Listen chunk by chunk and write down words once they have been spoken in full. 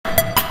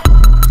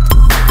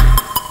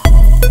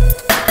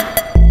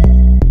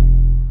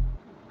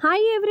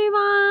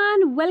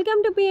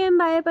Welcome to PM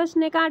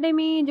बायोपर्सन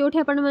academy जो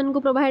आपको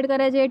provide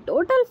कराए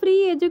total free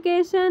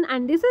education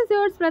and this is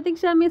yours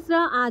प्रतीक्षा मिश्रा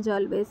आज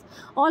ऑलवेज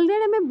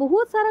ऑलरेडी आम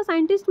बहुत सारा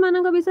साइंटिस्ट मान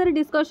विषय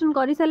डिस्कसन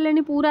कर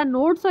सारे पूरा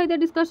नोट सहित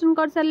डिस्कसन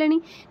कर सारे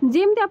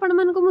जमी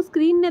आपको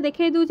स्क्रीन में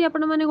देखा दूसरी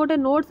आपने गोटे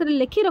नोट्स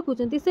लिखि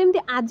रखुच्च सेमती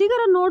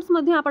आजिकार नोट्स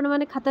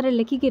आपने खातार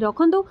लिखिकी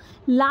रखु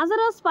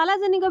लाजरो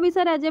स्पालाजानी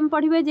विषय आज हम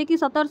पढ़े जे कि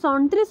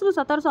 1729 रु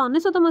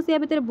 1799 मसीहा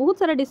भितर बहुत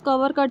सारा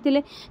डिस्कवर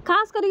करते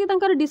खास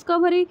करके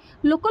डिस्कवरी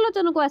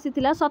लोकलोचन को आसी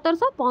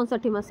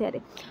 1765 मसीह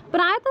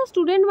प्रायतः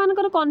स्टूडेंट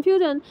मानकर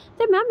कन्फ्यूजन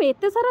जे मैम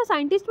एत सारा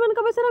साइंटिस्ट मान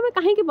विषय में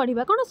कहीं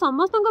पढ़ा कौन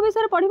समस्त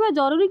विषय पढ़ा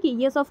जरूरी कि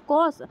येस ऑफ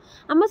कोर्स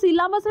आम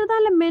सिलेबस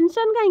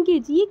मेंशन कहीं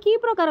ये कि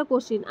प्रकार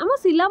क्वेश्चन आम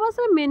सिलेबस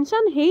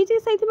मेंशन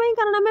होती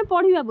कारण आम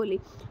पढ़ा बोली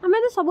आम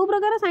सब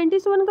प्रकार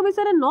साइंटिस्ट मान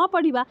विषय न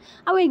पढ़ा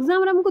आउ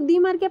एग्जाम आमको 2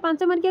 मार्किया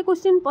 5 मार्किया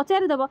क्वेश्चन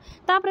पचारिदेव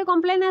तापर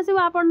कंप्लेन आसो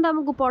आपन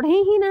आमको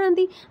पढ़े ही ना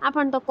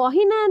आपन तो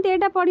कही ना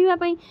यहाँ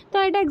पढ़ापी तो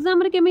यहाँ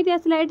एग्जाम केमी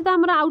आसला ये तो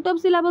आम आउट ऑफ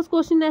सिलेबस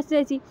क्वेश्चन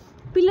आसी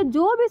पिले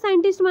जो भी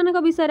साइंटिस्ट मान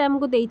विषय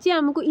आमको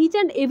आमको ईच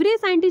एंड एवरी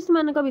साइंटिस्ट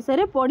मान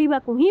विषय पढ़ा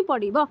को ही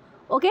पड़ो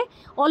ओके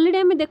ऑलरेडी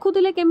आम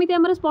देखुले केमी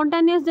आम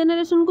स्पॉन्टेनियस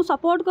जनरेशन को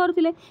सपोर्ट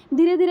करते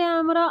धीरे धीरे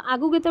आमर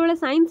आगु केतबेले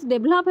साइंस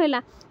डेभलप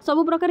है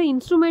सब प्रकार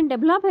इंस्ट्रूमेंट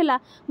डेभलप है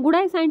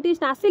गुड़ाए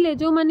साइंटिस्ट आसिले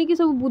जो माने कि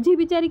सब बुझी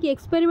विचार की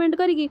एक्सपेरिमेंट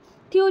करी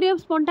थ्योरी ऑफ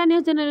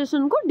स्पॉन्टेनियस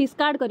जनरेशन को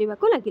डिस्कार्ड करने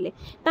को लगिले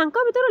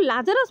भर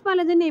लाजरो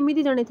स्पालाजानी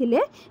एमती जड़े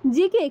थे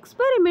जी कि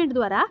एक्सपेरिमेंट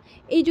द्वारा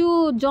ये जो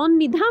जॉन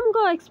निधाम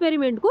को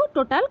एक्सपेरिमेंट को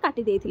टोटाल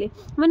काटी देथिले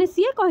माने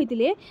सीए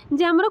कहिथिले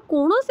जे हमर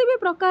कोनोसी भी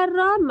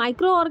प्रकार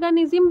माइक्रो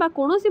ऑर्गेनिज्म बा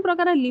कोनोसी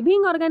प्रकार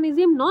living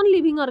organism non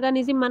living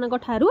organism मानक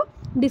ठारू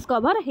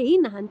discover hay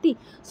नाहंती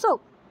so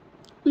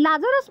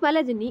Lazaro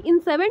Spallanzani in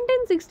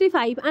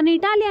 1765 an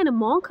Italian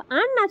monk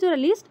and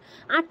naturalist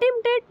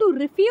attempted to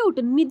refute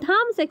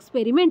Nidham's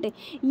experiment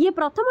ये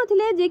प्रथम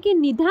थिले जे कि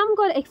निधाम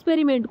को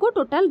एक्सपेरिमेंट को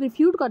टोटल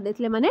रिफ्यूट कर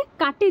देथिले माने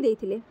काटी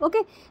देथिले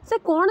ओके से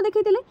कोन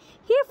देखिथिले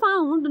he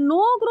found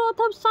no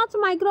growth of such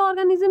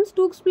microorganisms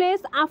took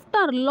place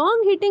after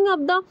long heating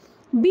of the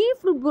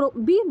beef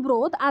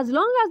broth as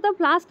long as the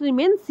flask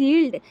remains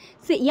sealed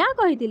से या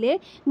कहिथिले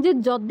जे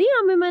जदी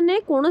आमे माने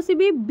कोनोसी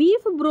भी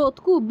बीफ ब्रोथ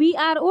को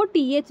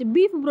BROTH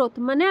बीफ ब्रोथ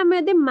माने आमे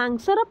यदि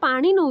मांसर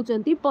पानी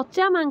नौचंती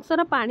पचा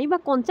मांसर पानी बा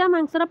कंचा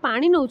मांसर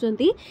पानी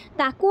नौचंती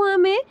ताकू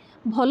आमे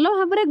भल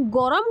भाबरे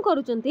गरम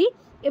करूचंती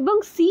एवं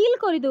सील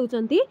कर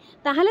दउचंती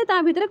ताहले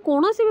ता भितरे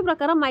कोनोसी भी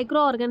प्रकार माइक्रो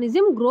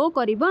ऑर्गेनिज्म ग्रो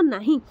करिबो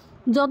नाही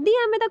जदि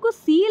आमे ताको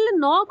सील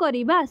न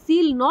करिबा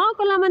सील न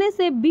कला माने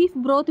से बीफ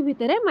ब्रोथ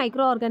भितरे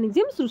माइक्रो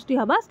ऑर्गेनिज्म सृष्टि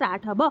हबा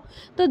स्टार्ट हबो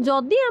तो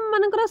जदि आम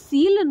मानकर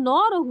सील न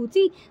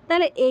रहुची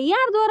ताले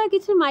एआर द्वारा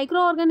किछि माइक्रो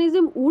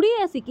ऑर्गेनिज्म उड़ी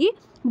आसिकी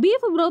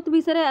बीफ ब्रोथ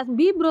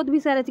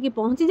विषय आसिकी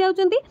पहुँची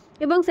जाउचंती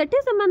एवं सेठी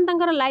समान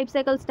तांकर लाइफ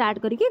साइकिल स्टार्ट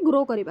करके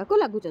ग्रो करबा को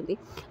लागुचंती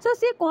सो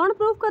सी कोन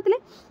प्रूफ करतले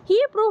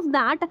ही proof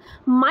that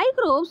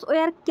microbes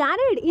were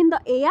carried in the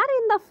air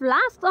in the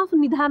flask of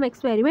निधाम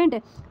experiment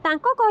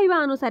तांको कहबा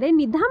अनुसार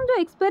निधाम जो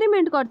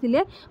एक्सपेरिमेंट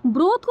करथिले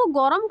ब्रोथ को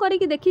गरम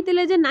करके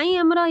देखिथिले जे नाही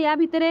हमरा या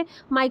भितरे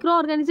माइक्रो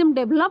ऑर्गेनिज्म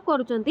डेवलप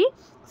करूचंती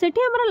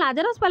सेठी हमरा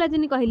लाजरो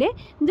स्पालाजानी कहिले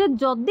जे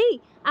जदी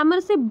आमर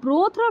से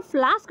ब्रोथ रो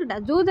फ्लास्कटा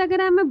जो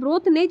जगह आम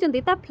ब्रोथ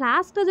नहीं ता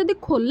फ्लास्कटा जदि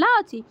खोला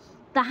अच्छी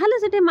ताहले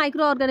सेटे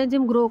माइक्रो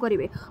ऑर्गेनिज्म ग्रो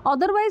करेंगे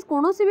अदरवाइज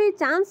कौन भी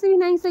चांस भी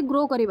नहीं से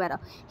ग्रो करिवार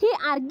ही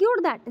आर्ग्यूड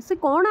दैट से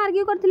कौन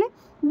आर्ग्यू करथिले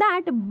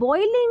that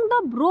boiling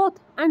the broth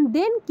and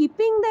then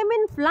keeping them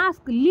in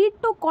flask lead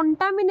to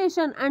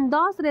contamination and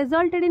thus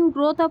resulted in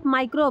growth of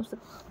microbes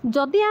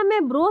जदि आमे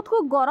ब्रोथ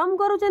को गरम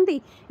करूचंती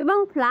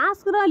एवं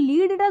फ्लास्क रो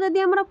लीड टा जदि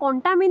हमरा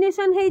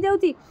कंटामिनेशन हे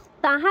जाउची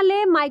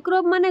ताहाले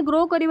माइक्रोब माने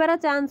ग्रो करिवार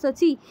चांस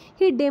अछि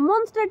ही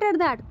डेमोन्स्ट्रेटेड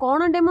दैट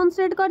कौन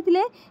डेमोन्स्ट्रेट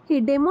करथिले ही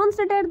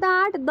demonstrated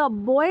that the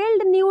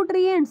boiled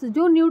nutrients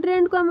जो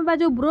न्यूट्रिएंट को आमे बा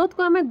जो ब्रोथ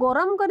को आमे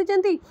गरम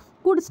करिचंती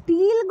कुड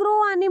स्टिल ग्रो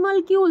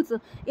एनिमल क्यूल्स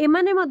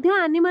एमाने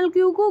मध्य एनिमल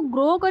क्यू को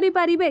ग्रो करि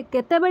पारिबे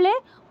केतेबेले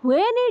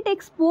when it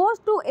expose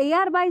to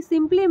air by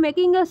simply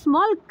making a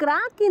small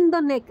crack in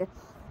the neck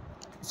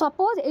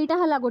suppose एटा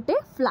हला गोटे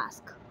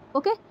फ्लास्क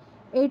ओके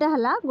एटा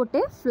हला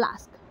गोटे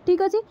फ्लास्क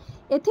ठीक अच्छे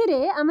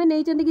एथिरे आमे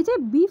नैचंती किछि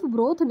बीफ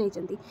ब्रोथ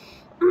नैचंती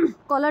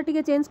कलर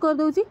टिके चेंज कर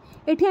दउची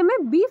एठी आमे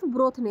बीफ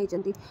ब्रोथ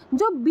नैचंती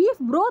जो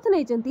बीफ ब्रोथ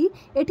नैचंती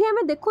एठी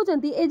आमे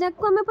देखुचंती ए जाक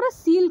को आमे पूरा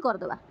सील कर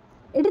देबा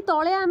एठी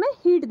तळे आमे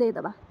हीट दे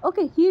देबा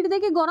ओके हीट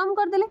देके गरम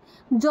कर देले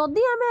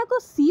जदी आमे एको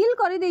सील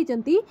कर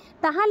देइचंती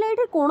ताहाले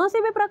एठी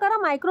कोनोसी भी प्रकार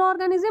माइक्रो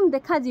ऑर्गेनिज्म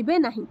देखा जिबे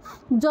नाही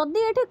जदी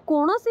एठी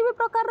कोनोसी भी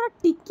प्रकार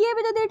टिकिए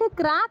भी जदी एठी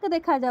क्रैक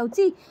देखा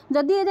जाउची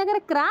जदी ए जगह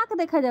क्रैक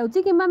देखा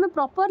जाउची किबा आमे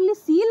प्रॉपर्ली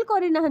सील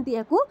करि नाहंती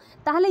याकू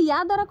ताहाले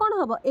या द्वारा कोन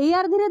हबो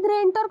एआर धीरे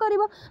धीरे एंटर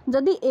करिवो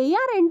जदी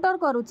एआर एंटर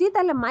करूची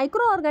ताहाले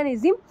माइक्रो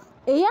ऑर्गेनिज्म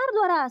एआर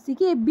द्वारा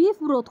आसिकी बीफ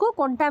ब्रोथ को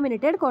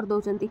कंटामिनेटेड कर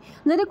दउचंती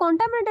जदि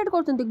कंटामिनेटेड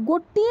करचंती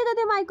गोटी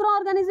जदि माइक्रो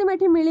ऑर्गेनिज्म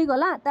एठी मिली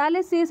गला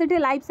ताले से सेठी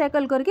लाइफ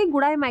साइकिल करके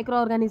गुडाए माइक्रो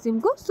ऑर्गेनिज्म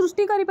को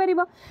सृष्टि करि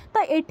परिबो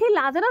तो एठी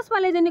लाजरो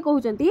स्पालाजानी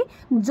कहउचंती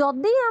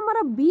जदि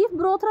हमर बीफ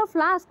ब्रोथ रो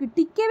फ्लास्क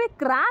टिके भी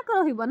क्रैक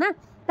रहिबो ना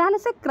ताहले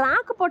से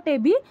क्राक पटे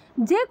भी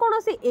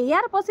जेकोसी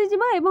एयर पशिज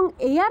एवं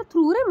एयर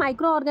थ्रू रे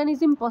माइक्रो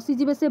ऑर्गेनिज्म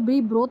पशिजे से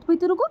ग्रोथ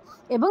भितर को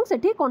एवं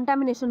सेठी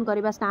कंटामिनेशन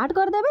करबा स्टार्ट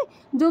करदेबे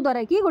जो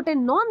द्वारा कि गोटे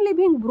नॉन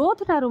लिविंग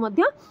ग्रोथ ठारू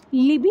मध्य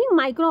लिविंग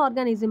माइक्रो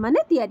ऑर्गेनिज्म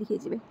माने तैयारी हे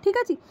जिवे ठीक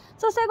अछि।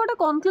 सो से गोटे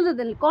कंक्लूजन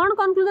देले कोन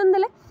कंक्लूजन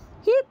देले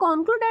He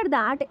concluded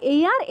that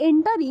air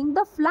entering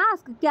the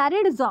flask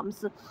carried germs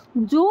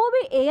जो भी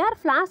एयर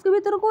फ्लास्क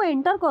भीतर को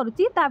एंटर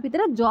करुच्ची ता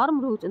भीतर germ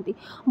रोचंती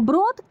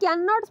broth can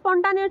not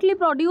स्पॉन्टानियसली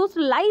produce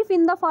life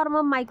in the form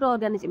of micro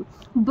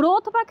organism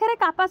broth पाखरे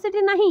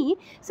कैपेसिटी नहीं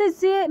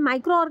से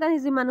माइक्रो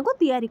ऑर्गेनिज्म मान को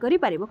तैयारी करि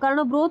परिबो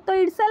कारण ब्रोथ तो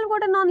इटसेल्फ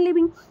गोटे नॉन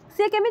लिविंग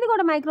से केमिति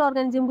गोटे माइक्रो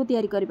ऑर्गेनिज्म को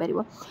तैयारी करि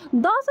परिबो।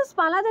 दस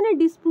स्पालाजानी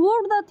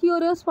disproved the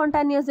theory of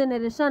स्पॉन्टानियस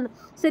generation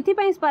सेथि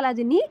पई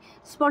स्पालाजानी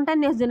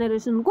स्पॉन्टानियस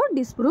जनरेशन को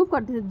डिस्प्रूव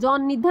करथिले।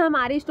 जॉन निथम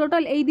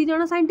अरिस्टोटल एई दी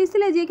जण साइंटिस्ट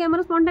थिले जे के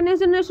हमर स्पॉन्टानियस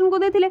जनरेशन को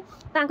देथिले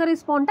तांकर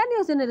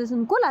स्पॉन्टानियस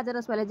जनरेशन को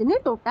लाजरस स्पालाजानी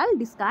टोटल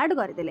डिस्कार्ड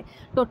कर देले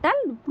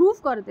टोटल प्रूफ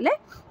कर देले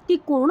कि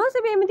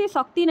कौनसी भी एमती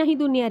शक्ति नहीं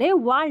दुनिया रे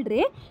वर्ल्ड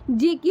रे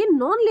जे कि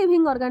नॉन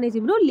लिविंग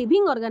ऑर्गेनिज्म रो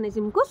लिविंग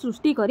ऑर्गेनिज्म को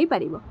सृष्टि करि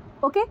परिबो।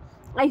 ओके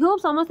आई होप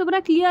समस्त पूरा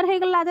क्लीयर हो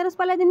गला लाजरस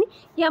स्पालाजानी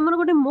कि हमर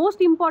गोटे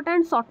मोस्ट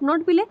इंपोर्टेंट शॉर्ट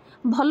नोट पिले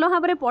भल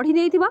भाव में पढ़ी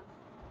देथिबा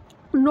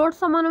नोट्स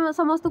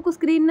समस्त को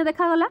स्क्रीन में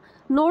देखागला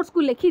नोट्स को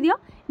लिखि दियो।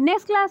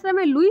 नेक्स्ट क्लास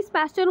में लुईस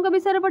पास्चर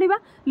विषय में पढ़ा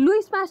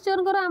लुईस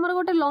पास्चर आमर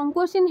गोटे लॉन्ग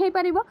क्वेश्चन हो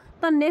पार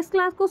तो नेक्स्ट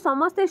क्लास को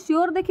समस्ते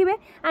श्योर देखिए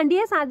एंड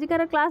ये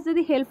आजिकार क्लास जब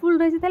हेल्पफुल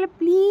रही है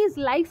प्लीज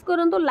लाइक्स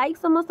करूँ लाइक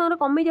समस्त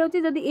कमी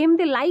जाऊँगी जब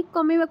एमती लाइक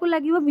कमेवाक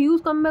लगे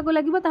व्यूज कमेवाक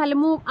लगे ताहले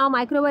मु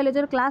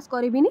माइक्रोबायोलॉजी क्लास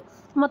करी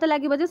मत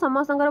लगे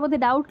समस्त बोधे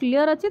डाउट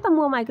क्लीयर अच्छे तो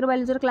मुझे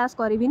माइक्रोबायोलॉजी क्लास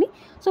करी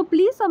सो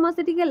प्लीज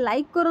समस्ते टी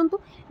लाइक करूँ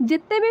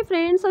जिते भी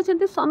फ्रेंड्स अच्छा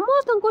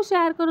समस्त को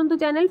शेयर करूँ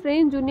चैनल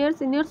फ्रेंड जूनियर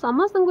सीनियर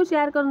समस्त को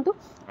शेयर करूँ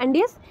एंड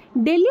यस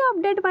डेली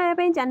अपडेट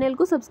पाइबा चैनल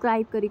को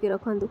सब्सक्राइब करके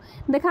रखु।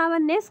 देखा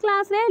नेक्स्ट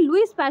क्लास रे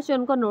लुईस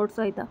पास्चर को नोट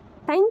सहित।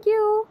 Thank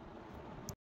you.